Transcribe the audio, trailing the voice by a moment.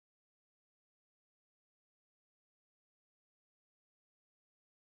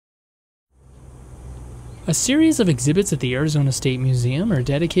A series of exhibits at the Arizona State Museum are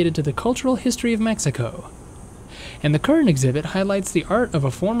dedicated to the cultural history of Mexico, and the current exhibit highlights the art of a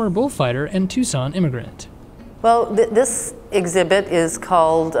former bullfighter and Tucson immigrant. Well, this exhibit is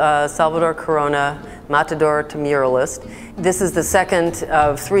called Salvador Corona, Matador to Muralist. This is the second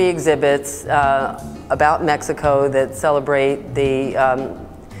of 3 exhibits about Mexico that celebrate the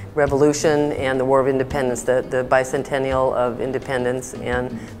Revolution and the War of Independence, the bicentennial of independence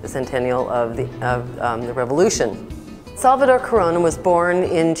and the centennial of the Revolution. Salvador Corona was born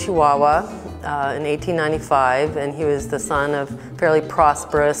in Chihuahua in 1895, and he was the son of a fairly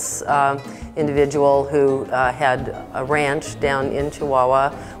prosperous individual who had a ranch down in Chihuahua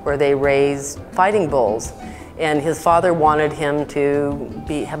where they raised fighting bulls. And his father wanted him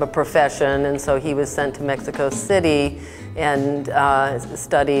to have a profession, and so he was sent to Mexico City and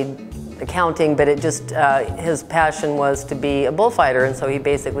studied accounting, but his passion was to be a bullfighter, and so he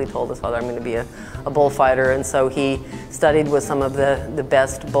basically told his father, I'm going to be a bullfighter, and so he studied with some of the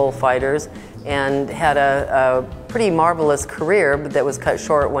best bullfighters and had a pretty marvelous career, but that was cut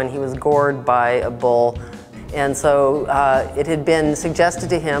short when he was gored by a bull. And so it had been suggested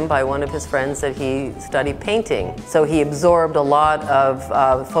to him by one of his friends that he study painting. So he absorbed a lot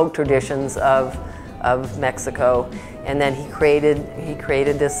of folk traditions of Mexico, and then he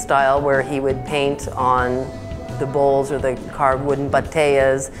created this style where he would paint on the bulls or the carved wooden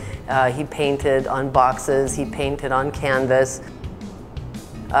batallas. He painted on boxes. He painted on canvas.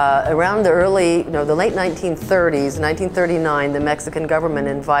 Around the late 1930s, 1939, the Mexican government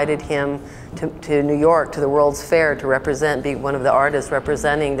invited him to New York, to the World's Fair, to be one of the artists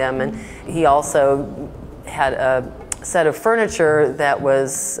representing them. And he also had a set of furniture that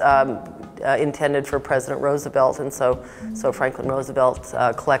was intended for President Roosevelt, and so Franklin Roosevelt's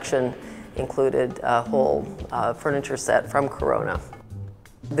collection included a whole furniture set from Corona.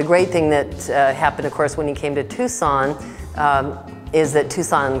 The great thing that happened, of course, when he came to Tucson is that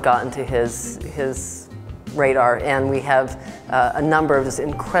Tucson got into his radar, and we have a number of just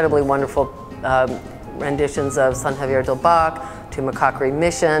incredibly wonderful renditions of San Javier del Bac to Macacari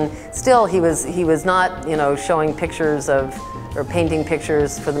Mission. Still, he was not, showing pictures or painting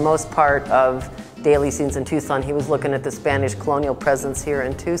pictures for the most part of daily scenes in Tucson. He was looking at the Spanish colonial presence here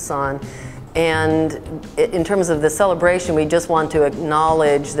in Tucson. And in terms of the celebration, we just want to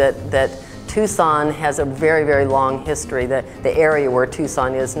acknowledge that Tucson has a very, very long history. The area where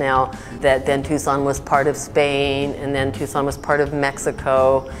Tucson is now, that then Tucson was part of Spain, and then Tucson was part of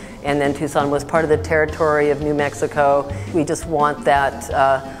Mexico, and then Tucson was part of the territory of New Mexico. We just want that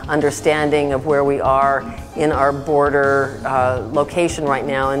understanding of where we are in our border location right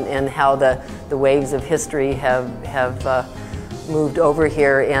now, and how the waves of history have moved over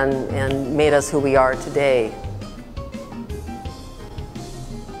here and made us who we are today.